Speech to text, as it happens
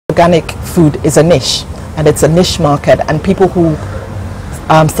Organic food is a niche, and it's a niche market, and people who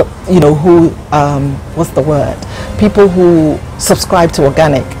what's the word? People who subscribe to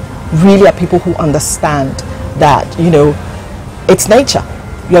organic really are people who understand that, it's nature.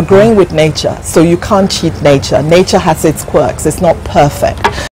 You're growing with nature, so you can't cheat nature. Nature has its quirks. It's not perfect.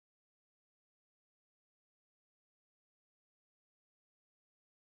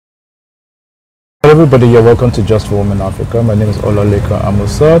 Hello everybody, you're welcome to Just for Women Africa. My name is Olaleka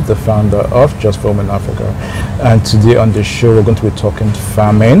Amusa, the founder of Just for Women Africa. And today on the show we're going to be talking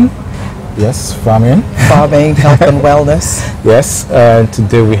farming. Yes, farming. Farming, health and wellness. Yes, and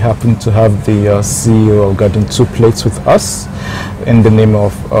today we happen to have the CEO of Garden 2 Plates with us in the name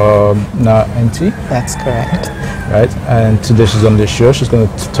of Naa Enti. That's correct. Right, and today she's on the show. She's going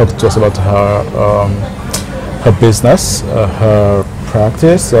to talk to us about her business, her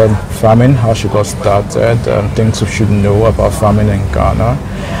practice, farming, how she got started, things we should know about farming in Ghana.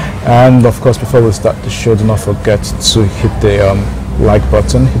 And of course, before we start the show, do not forget to hit the like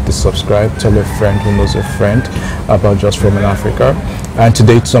button, hit the subscribe, tell a friend who knows a friend about Just for Women Africa. And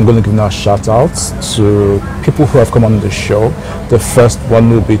today too, I'm going to give now shout outs to people who have come on the show. The first one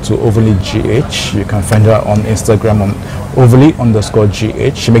will be to Overly GH. You can find her on Instagram on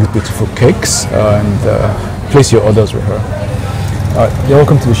Overly_GH. She makes beautiful cakes, and place your orders with her. You're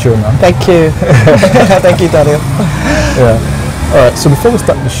welcome to the show, man. Thank you. Thank you, Daniel. Yeah. All right. So before we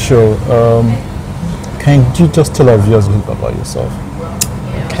start the show, can you just tell our viewers a little bit about yourself?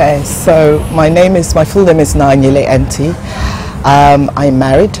 Okay. So my full name is Naa Enti. I'm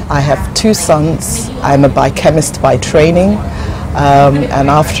married. I have 2 sons. I'm a biochemist by training, and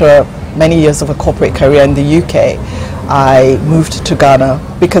after many years of a corporate career in the UK, I moved to Ghana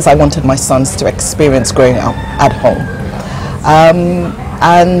because I wanted my sons to experience growing up at home.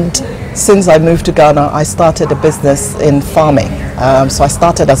 And since I moved to Ghana, I started a business in farming. So I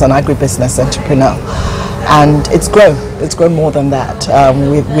started as an agribusiness entrepreneur, and it's grown more than that.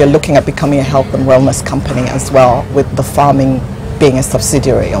 We're looking at becoming a health and wellness company as well, with the farming being a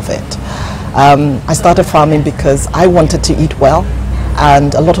subsidiary of it. I started farming because I wanted to eat well,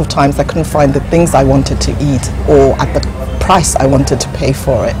 and a lot of times I couldn't find the things I wanted to eat or at the price I wanted to pay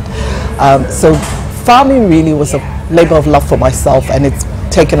for it. So farming really was a labor of love for myself, and it's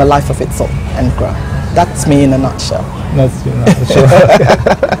taken a life of its own and grown. That's me in a nutshell. That's you in a nutshell.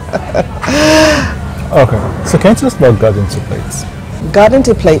 Okay, so can you tell us about Garden 2 Plates? Garden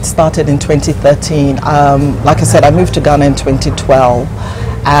 2 Plates started in 2013. Like I said, I moved to Ghana in 2012,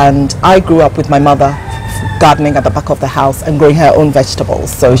 and I grew up with my mother gardening at the back of the house and growing her own vegetables.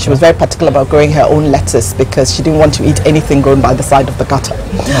 So she was very particular about growing her own lettuce because she didn't want to eat anything grown by the side of the gutter.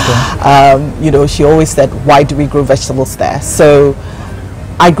 Okay. She always said, why do we grow vegetables there? So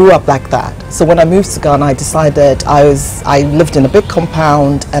I grew up like that. So when I moved to Ghana, I decided I lived in a big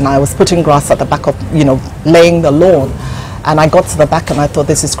compound, and I was putting grass at the back of, laying the lawn. And I got to the back and I thought,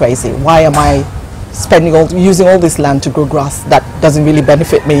 this is crazy. Why am I using all this land to grow grass that doesn't really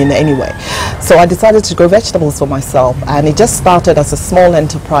benefit me in any way? So I decided to grow vegetables for myself, and it just started as a small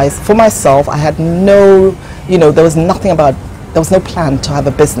enterprise for myself. I had no, there was no plan to have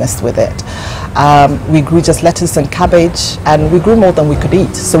a business with it. We grew just lettuce and cabbage, and we grew more than we could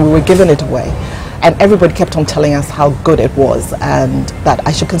eat, so we were giving it away. And everybody kept on telling us how good it was and that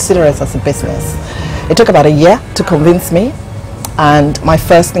I should consider it as a business. It took about a year to convince me. And my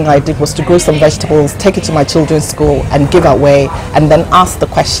first thing I did was to grow some vegetables, take it to my children's school and give away, and then ask the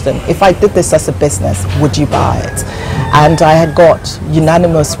question, if I did this as a business, would you buy it? And I had got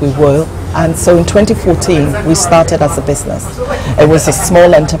unanimous we will. And so in 2014, we started as a business. It was a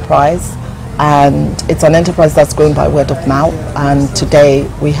small enterprise, and it's an enterprise that's grown by word of mouth. And today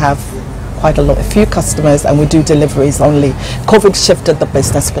we have quite a few customers, and we do deliveries only. COVID shifted the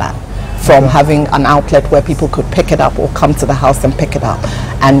business plan from having an outlet where people could pick it up or come to the house and pick it up,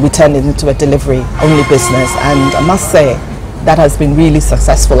 and we turned it into a delivery only business. And I must say that has been really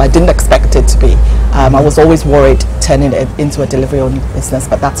successful. I didn't expect it to be. I was always worried turning it into a delivery only business,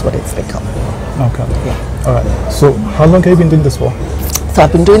 but that's what it's become. Okay. Yeah. All right. So how long have you been doing this for? So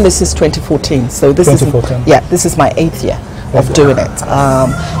I've been doing this since 2014. So this is my 8th year of doing it,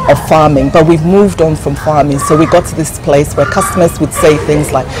 of farming. But we've moved on from farming, so we got to this place where customers would say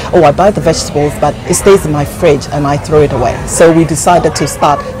things like, oh, I buy the vegetables, but it stays in my fridge and I throw it away. So we decided to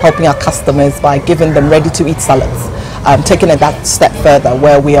start helping our customers by giving them ready-to-eat salads, taking it that step further,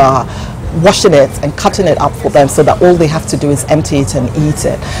 where we are washing it and cutting it up for them so that all they have to do is empty it and eat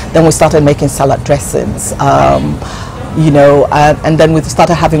it. Then we started making salad dressings. you know, and then we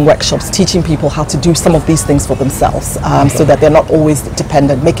started having workshops teaching people how to do some of these things for themselves, so that they're not always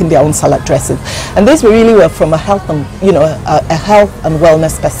dependent, making their own salad dressing. And these really were from a health and, you know, a health and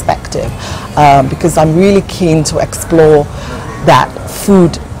wellness perspective, because I'm really keen to explore that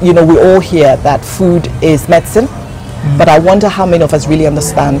food, you know, we all hear that food is medicine, but I wonder how many of us really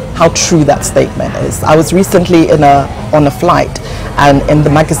understand how true that statement is. I was recently on a flight, and in the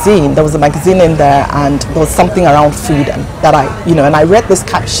magazine, there was a magazine in there, and there was something around food, and that and I read this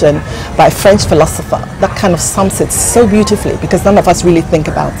caption by a French philosopher that kind of sums it so beautifully, because none of us really think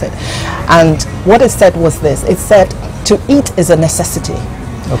about it. And what it said was this: it said, to eat is a necessity,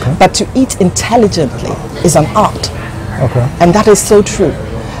 but to eat intelligently is an art. And that is so true,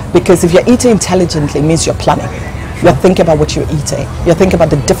 because if you're eating intelligently, it means you're planning. You're thinking about what you're eating. You're thinking about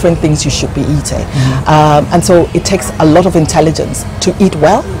the different things you should be eating. And so it takes a lot of intelligence to eat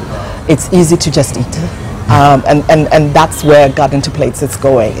well. It's easy to just eat. And that's where Garden to Plates is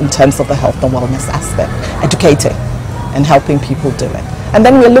going in terms of the health and wellness aspect, educating and helping people do it. And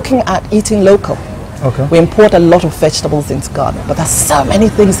then we're looking at eating local. We import a lot of vegetables into Ghana, but there's so many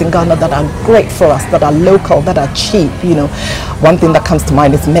things in Ghana that are great for us, that are local, that are cheap. You know, one thing that comes to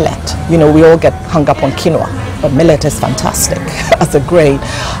mind is millet. You know, we all get hung up on quinoa, but millet is fantastic as a grain.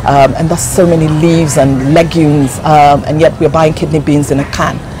 And there's so many leaves and legumes, and yet we're buying kidney beans in a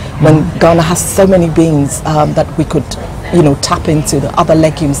can, when Ghana has so many beans that we could, you know, tap into, the other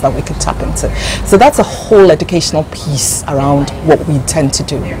legumes that we could tap into. So that's a whole educational piece around what we tend to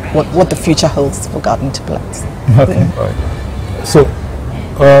do, what the future holds for Garden to Plates. Right. So,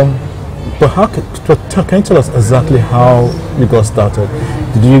 but can you tell us exactly how you got started?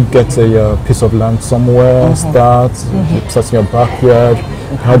 Did you get a piece of land somewhere, start in your backyard?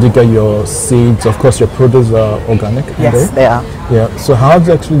 How do you get your seeds? Of course, your produce are organic. Yes, they are. Yeah. So how did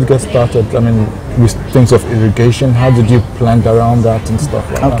you actually get started? I mean, with things of irrigation, how did you plant around that and stuff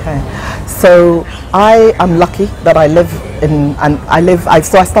like that? So I am lucky that I live in,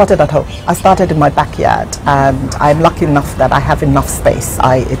 so I started at home. I started in my backyard, and I'm lucky enough that I have enough space.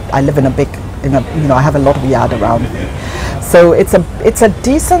 I live in a big, you know, I have a lot of yard around me. So it's a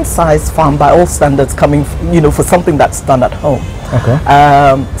decent sized farm by all standards, coming, you know, for something that's done at home.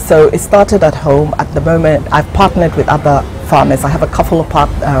 So it started at home. At the moment, I've partnered with other farmers. I have a couple of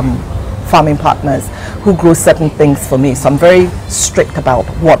farming partners who grow certain things for me. So I'm very strict about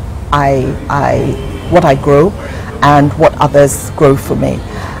what I grow and what others grow for me.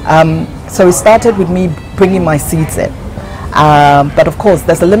 So it started with me bringing my seeds in. But of course,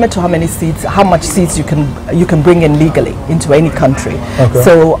 there's a limit to how much seeds you can bring in legally into any country.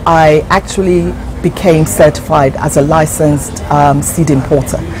 So I actually became certified as a licensed seed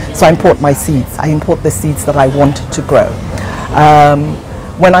importer. So I import my seeds. I import the seeds that I want to grow.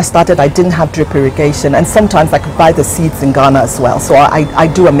 When I started, I didn't have drip irrigation, and sometimes I could buy the seeds in Ghana as well. So I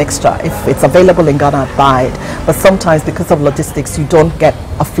do a mixture. If it's available in Ghana, I buy it. But sometimes, because of logistics, you don't get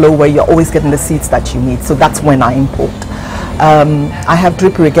a flow where you're always getting the seeds that you need. So that's when I import. I have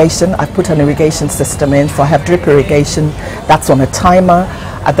drip irrigation. I've put an irrigation system in, so I have drip irrigation. That's on a timer.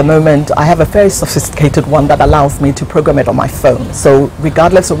 At the moment, I have a very sophisticated one that allows me to program it on my phone. So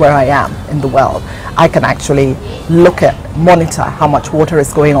regardless of where I am in the world, I can actually monitor how much water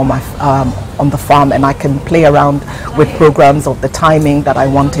is going on on the farm, and I can play around with programs of the timing that I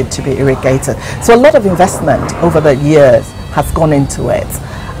want it to be irrigated. So a lot of investment over the years has gone into it,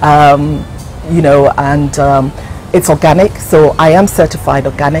 you know, and it's organic, so I am certified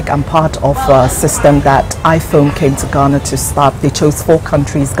organic. I'm part of a system that iPhone came to Ghana to start. They chose 4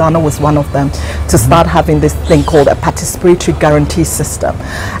 countries. Ghana was one of them, to start having this thing called a participatory guarantee system.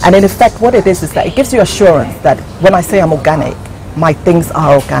 And in effect, what it is that it gives you assurance that when I say I'm organic, my things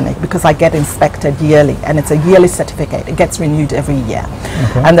are organic, because I get inspected yearly, and it's a yearly certificate. It gets renewed every year.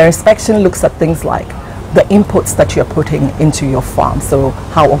 And the inspection looks at things like the inputs that you're putting into your farm. So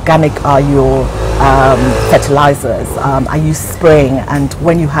how organic are your fertilizers? Are you spraying? And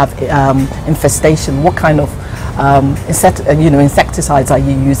when you have infestation, what kind of insecticides are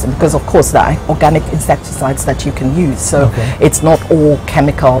you using? Because of course there are organic insecticides that you can use. So it's not all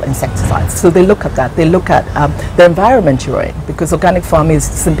chemical insecticides. So they look at that. They look at the environment you're in, because organic farming is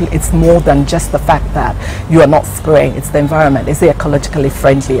simply, it's more than just the fact that you are not spraying. It's the environment. Is it ecologically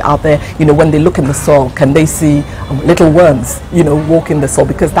friendly? Are there, you know, when they look in the soil, can they see little worms, you know, walk in the soil?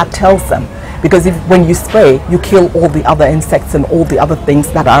 Because that tells them because when you spray, you kill all the other insects and all the other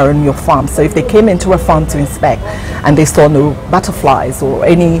things that are on your farm. So if they came into a farm to inspect and they saw no butterflies or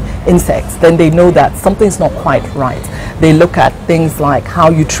any insects, then they know that something's not quite right. They look at things like how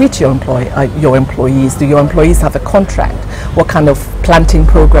you treat your employees. Do your employees have a contract? What kind of planting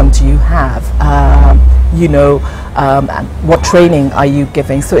program do you have? What training are you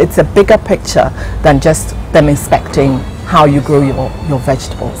giving? So it's a bigger picture than just them inspecting how you grow your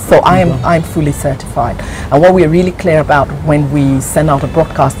vegetables. So I'm fully certified. And what we're really clear about when we send out a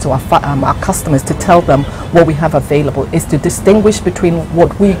broadcast to our customers to tell them what we have available is to distinguish between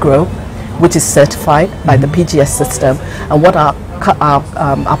what we grow, which is certified by the PGS system, and what our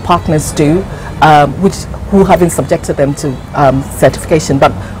partners do, who haven't subjected them to certification,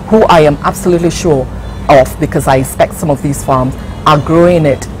 but who I am absolutely sure of, because I inspect some of these farms, are growing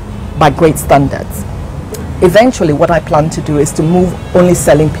it by great standards. Eventually, what I plan to do is to move only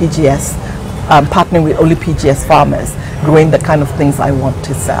selling PGS, partnering with only PGS farmers, growing the kind of things I want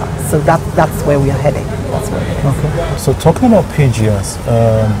to sell. So that's where we are heading. That's where we're heading. Okay. So talking about PGS,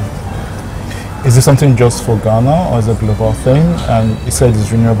 is this something just for Ghana or is it a global thing? And you said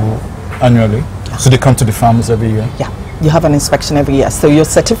it's renewable annually. Yeah. So they come to the farmers every year? Yeah, you have an inspection every year. So your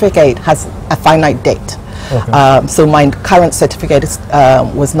certificate has a finite date. Okay. So my current certificate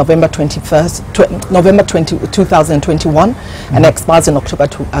was November 2021 and expires in October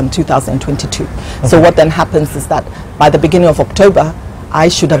 2022. Okay. So what then happens is that by the beginning of October, I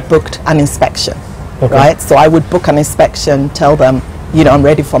should have booked an inspection, okay, right? So I would book an inspection, tell them, I'm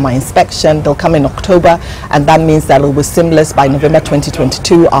ready for my inspection. They'll come in October, and that means that it will be seamless. By November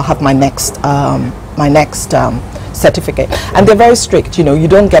 2022, I'll have my next certificate. And they're very strict. You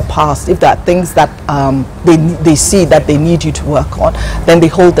don't get past. If there are things that they see that they need you to work on, then they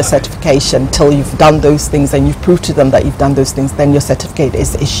hold the certification till you've done those things and you've proved to them that you've done those things. Then your certificate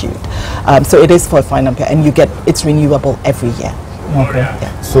is issued. So it is for a final period, and it's renewable every year. Okay.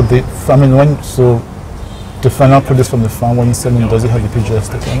 Yeah. So the final produce from the farm, when you sell it, does it have a PGS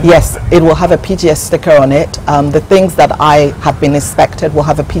sticker on it? Yes, it will have a PGS sticker on it. The things that I have been inspected will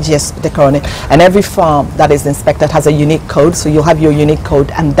have a PGS sticker on it. And every farm that is inspected has a unique code. So you'll have your unique code,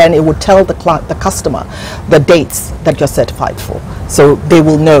 and then it will tell the customer the dates that you're certified for. So they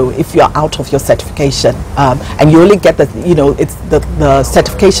will know if you're out of your certification. And you only get it's the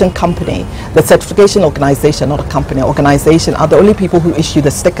certification company, the certification organization, not a company, organization, are the only people who issue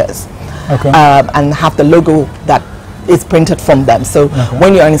the stickers. Okay. And have the logo that is printed from them. So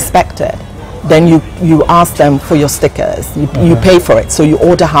when you're inspected, then you ask them for your stickers. You pay for it. So you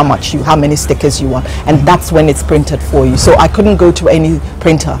order how many stickers you want, and that's when it's printed for you. So I couldn't go to any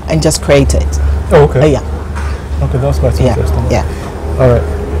printer and just create it. Oh, okay. Yeah. Okay, that's quite interesting. Yeah. All right.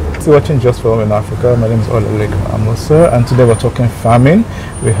 So watching Just for Home in Africa, my name is Olelek Amusa, and today we're talking farming.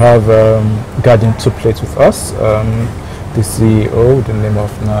 We have Guardian 2 Plates with us. The CEO with the name of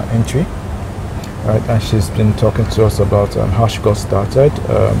Naa Enti, right? And she's been talking to us about how she got started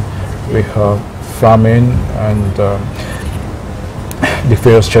with her farming and the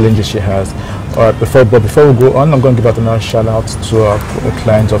various challenges she has. All right, before we go on, I'm going to give out another shout out to a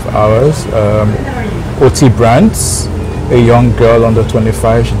client of ours, OT Brands, a young girl under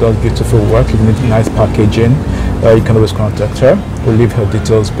 25. She does beautiful work. If you need nice packaging, you can always contact her. We'll leave her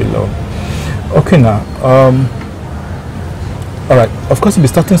details below. Okay, now. All right, of course, it'll be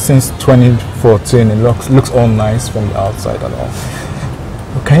starting since 2014. It looks all nice from the outside and all.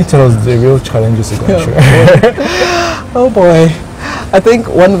 But can you tell us the real challenges you're going through? Oh boy. I think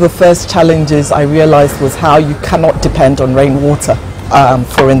one of the first challenges I realized was how you cannot depend on rainwater.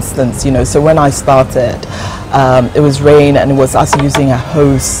 For instance, so when I started, it was rain and it was us using a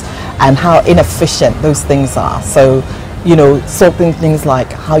hose, and how inefficient those things are. So sorting things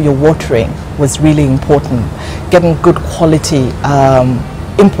like how you're watering was really important. Getting good quality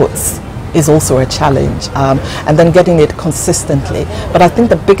inputs is also a challenge, and then getting it consistently. But I think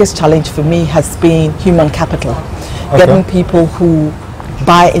the biggest challenge for me has been human capital. Getting people who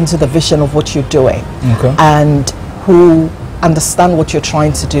buy into the vision of what you're doing, and who understand what you're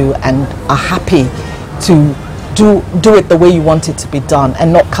trying to do and are happy to do it the way you want it to be done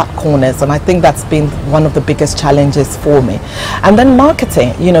and not cut corners. And I think that's been one of the biggest challenges for me. And then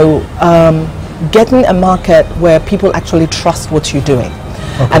marketing, getting a market where people actually trust what you're doing.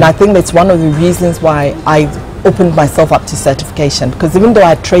 And I think that's one of the reasons why I opened myself up to certification, because even though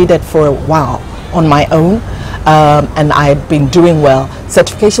I traded for a while on my own and I had been doing well,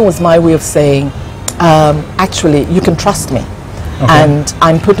 certification was my way of saying, actually, you can trust me. And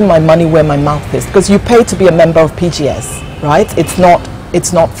I'm putting my money where my mouth is, because you pay to be a member of PGS, right?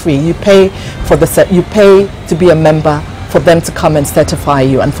 It's not free. You pay for you pay to be a member for them to come and certify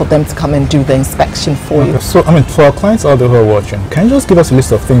you and for them to come and do the inspection for you. So, I mean, for our clients out there who are watching, can you just give us a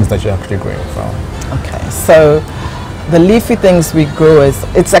list of things that you're actually growing from? Okay, so the leafy things we grow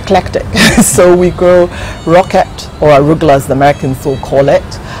it's eclectic. So we grow rocket, or arugula as the Americans will call it.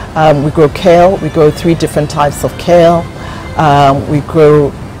 We grow kale. We grow 3 different types of kale. We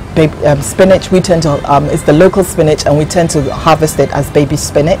grow spinach. We tend to, it's the local spinach, and we tend to harvest it as baby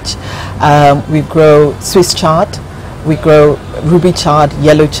spinach. We grow Swiss chard. We grow ruby chard,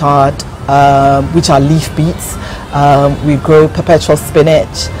 yellow chard, which are leaf beets. We grow perpetual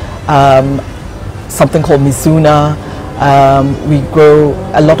spinach, something called mizuna. We grow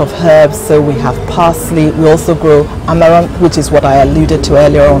a lot of herbs, so we have parsley. We also grow amaranth, which is what I alluded to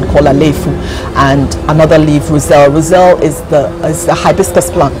earlier on, called alefu, and another leaf, roselle. Roselle is the hibiscus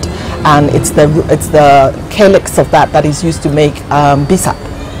plant, and it's the calyx of that is used to make bisap.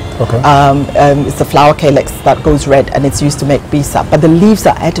 Okay. It's the flower calyx that goes red, and it's used to make bisap. But the leaves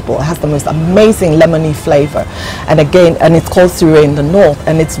are edible. It has the most amazing lemony flavor, and again, and it's called sireh in the north,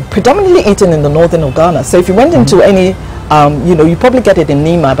 and it's predominantly eaten in the northern of Ghana. So if you went into any you know, you probably get it in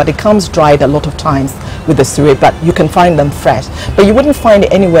Nima, but it comes dried a lot of times with the sireh, but you can find them fresh. But you wouldn't find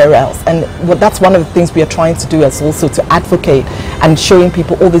it anywhere else. And that's one of the things we are trying to do, is also to advocate and showing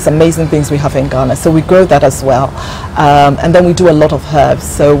people all these amazing things we have in Ghana. So we grow that as well. And then we do a lot of herbs.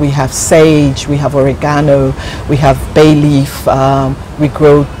 So we have sage, we have oregano, we have bay leaf, we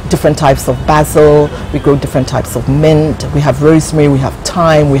grow different types of basil, we grow different types of mint, we have rosemary, we have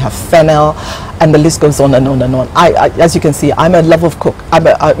thyme, we have fennel, and the list goes on and on and on. As you can see, I'm a love of cook.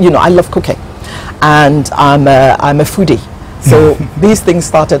 You know, I love cooking, and I'm a foodie. So these things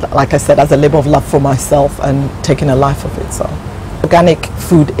started, like I said, as a labor of love for myself and taking a life of it. So organic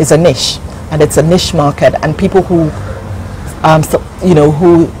food is a niche, and it's a niche market, and people who you know,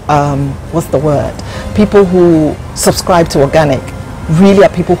 who what's the word? People who subscribe to organic really are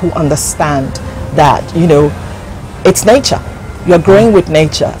people who understand that, you know, it's nature. You're growing with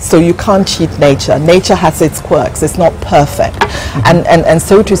nature, so you can't cheat nature. Nature has its quirks. It's not perfect. And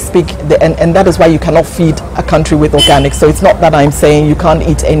so to speak, and that is why you cannot feed a country with organic. So it's not that I'm saying you can't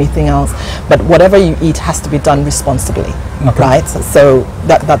eat anything else, but whatever you eat has to be done responsibly, right? So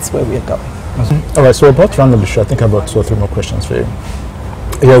that's where we're going. All right, so about to round up the show, I think I have about 2 or 3 more questions for you.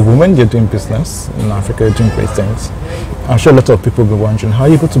 You're a woman, you're doing business in Africa, you're doing great things. I'm sure a lot of people will be wondering, how are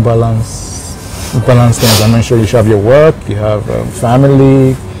you able to balance things? I'm sure you should have your work, you have family,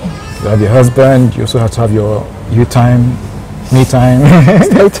 you have your husband, you also have to have your me time.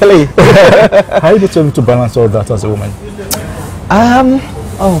 Totally. How are you able to balance all that as a woman?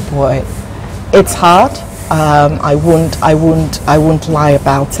 Oh boy, it's hard. I won't lie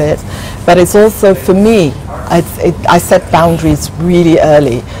about it, but it's also, for me, I set boundaries really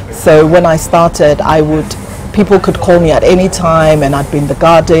early. So when I started, people could call me at any time, and I'd be in the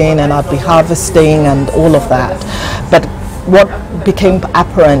garden and I'd be harvesting and all of that. But what became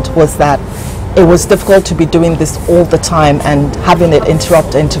apparent was that it was difficult to be doing this all the time and having it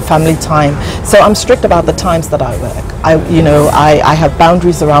interrupt into family time. So I'm strict about the times that I work. I have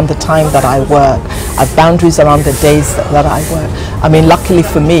boundaries around the time that I work. I have boundaries around the days that I work. I mean, luckily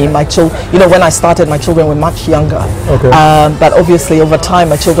for me, my children, you know, when I started, my children were much younger. Okay. But obviously over time,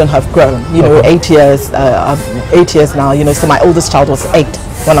 my children have grown. You know, 8 years, 8 years now. You know, so my oldest child was 8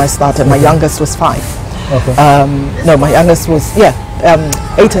 when I started. My youngest was 5. Okay. No, my youngest was 8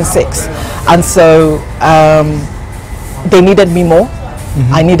 and 6, and so they needed me more.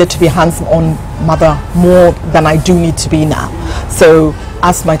 I needed to be hands-on mother more than I do need to be now. So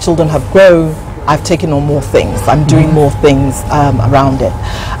as my children have grown, I've taken on more things. I'm doing more things around it.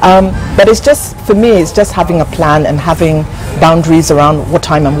 But it's just, for me, it's just having a plan and having boundaries around what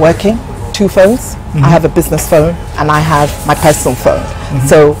time I'm working. 2 phones. I have a business phone and I have my personal phone.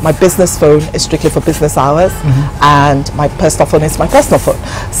 So my business phone is strictly for business hours, and my personal phone is my personal phone.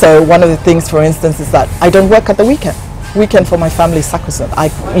 So one of the things, for instance, is that I don't work at the weekend. Weekend for my family is sacrosanct. I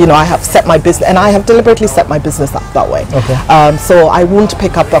have set my business, and I have deliberately set my business up that way. Okay. So I won't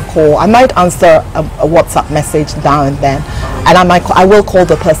pick up a call. I might answer a WhatsApp message now and then, and I will call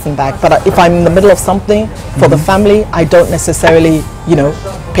the person back. But if I'm in the middle of something for the family, I don't necessarily,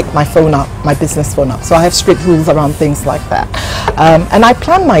 pick my phone up, my business phone up. So I have strict rules around things like that. And I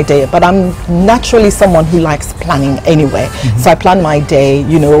plan my day, but I'm naturally someone who likes planning anyway. So I plan my day.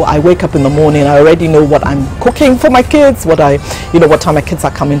 I wake up in the morning, I already know what I'm cooking for my kids, what time my kids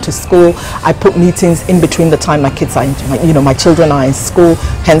are coming to school. I put meetings in between the time my kids are my children are in school,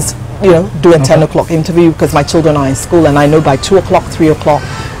 hence do a 10 o'clock interview because my children are in school, and I know by 2 o'clock, 3 o'clock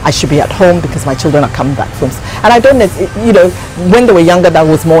I should be at home because my children are coming back from, and I don't, you know, when they were younger that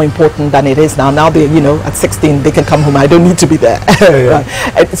was more important than it is now. Now they, you know, at 16 they can come home, I don't need to be there. Right?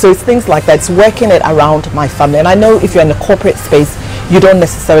 And so it's things like that. It's working it around my family. And I know if you're in a corporate space, you don't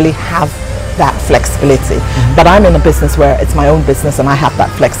necessarily have that flexibility, but I'm in a business where it's my own business and I have that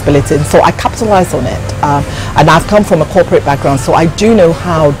flexibility, and so I capitalize on it. And I've come from a corporate background, so I do know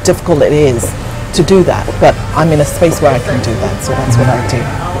how difficult it is to do that, but I'm in a space where I can do that, so that's what I do.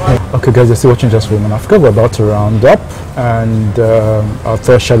 Okay guys, you're still watching Just Women Africa. We're about to round up, and I'll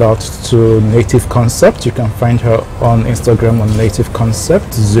throw a shout out to Native Concept. You can find her on Instagram on Native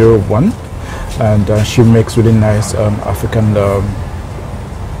Concept 01, and she makes really nice African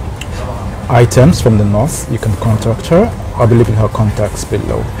items from the north. You can contact her. I'll be leaving her contacts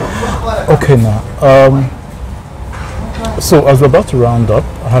below. Okay, now so as we're about to round up,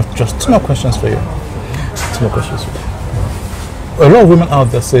 I have just two more questions for you. A lot of women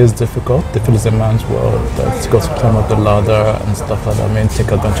out there say it's difficult. They feel it's a man's world, that it's got to climb up the ladder and stuff like that. Men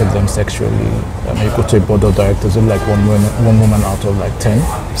take advantage of them sexually. You go to a board of directors, only like one woman out of like 10.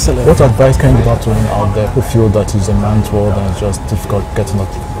 Absolutely. What advice can you give out to women out there who feel that it's a man's world and it's just difficult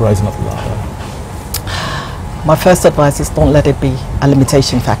rising up the ladder? My first advice is don't let it be a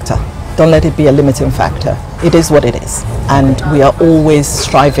limitation factor. Don't let it be a limiting factor. It is what it is, and we are always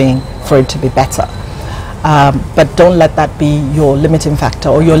striving for it to be better. But don't let that be your limiting factor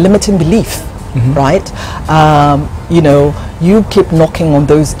or your limiting belief, right? You know, you keep knocking on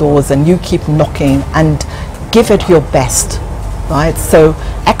those doors and you keep knocking and give it your best, right? So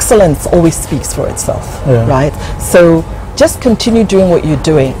excellence always speaks for itself, right? So just continue doing what you're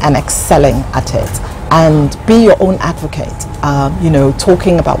doing and excelling at it, and be your own advocate, you know,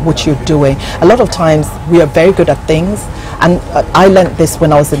 talking about what you're doing. A lot of times we are very good at things, and I learned this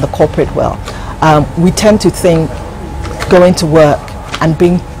when I was in the corporate world. We tend to think going to work and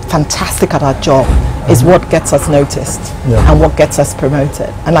being fantastic at our job is what gets us noticed and what gets us promoted.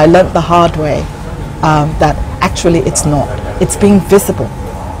 And I learned the hard way that actually it's not. It's being visible,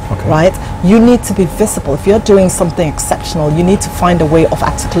 right? You need to be visible. If you're doing something exceptional, you need to find a way of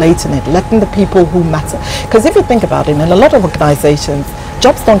articulating it, letting the people who matter. Because if you think about it, in a lot of organizations,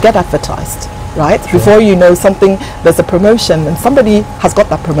 jobs don't get advertised. Right? Before you know something, there's a promotion and somebody has got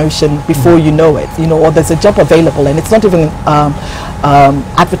that promotion before you know it, you know, or there's a job available and it's not even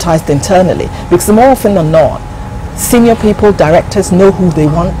advertised internally, because more often than not, senior people, directors know who they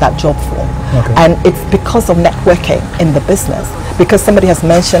want that job for. And it's because of networking in the business, because somebody has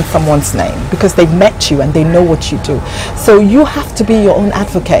mentioned someone's name, because they've met you and they know what you do. So you have to be your own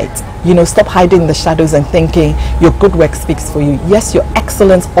advocate. You know, stop hiding in the shadows and thinking your good work speaks for you. Yes, your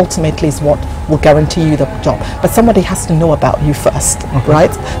excellence ultimately is what will guarantee you the job, but somebody has to know about you first,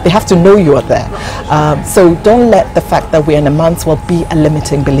 right? They have to know you are there. So don't let the fact that we're in a man's world be a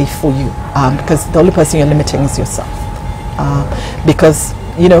limiting belief for you, because the only person you're limiting is yourself. Because,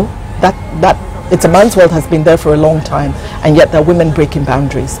 you know, that it's a man's world has been there for a long time, and yet there are women breaking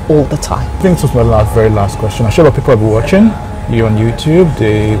boundaries all the time. I think this was my very last question. I'm sure a lot of people will be watching you on YouTube.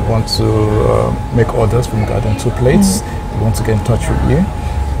 They want to make orders from Garden 2 Plates. They want to get in touch with you.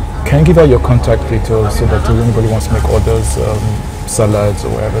 Can you give out your contact details so that if anybody wants to make orders, salads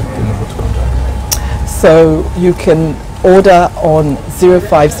or whatever, they know who to contact? So you can order on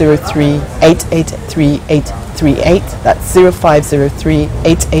 0503 883 838. That's 0503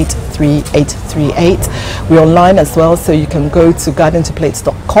 883 838. We're online as well, so you can go to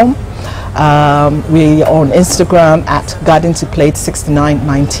garden2plates.com. We are on Instagram at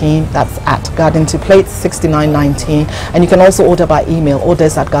garden2plate6919. That's at garden2plate6919. And you can also order by email,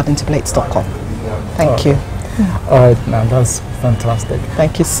 orders@garden2plates.com. Thank you. All right, now that's fantastic.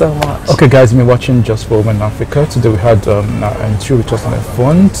 Thank you so much. Okay, guys, you've been watching Just for Women Africa. Today we had Naa Enti with us on the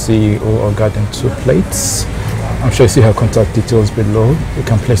phone, CEO of Garden 2 Plates. I'm sure you see her contact details below. You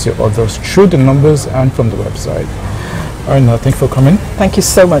can place your orders through the numbers and from the website. All right, now, thank you for coming. Thank you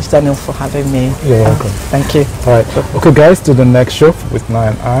so much, Daniel, for having me. You're welcome. Thank you. All right. Okay, guys, to the next show with Naa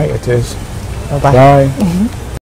and I. It is Bye-bye. Bye.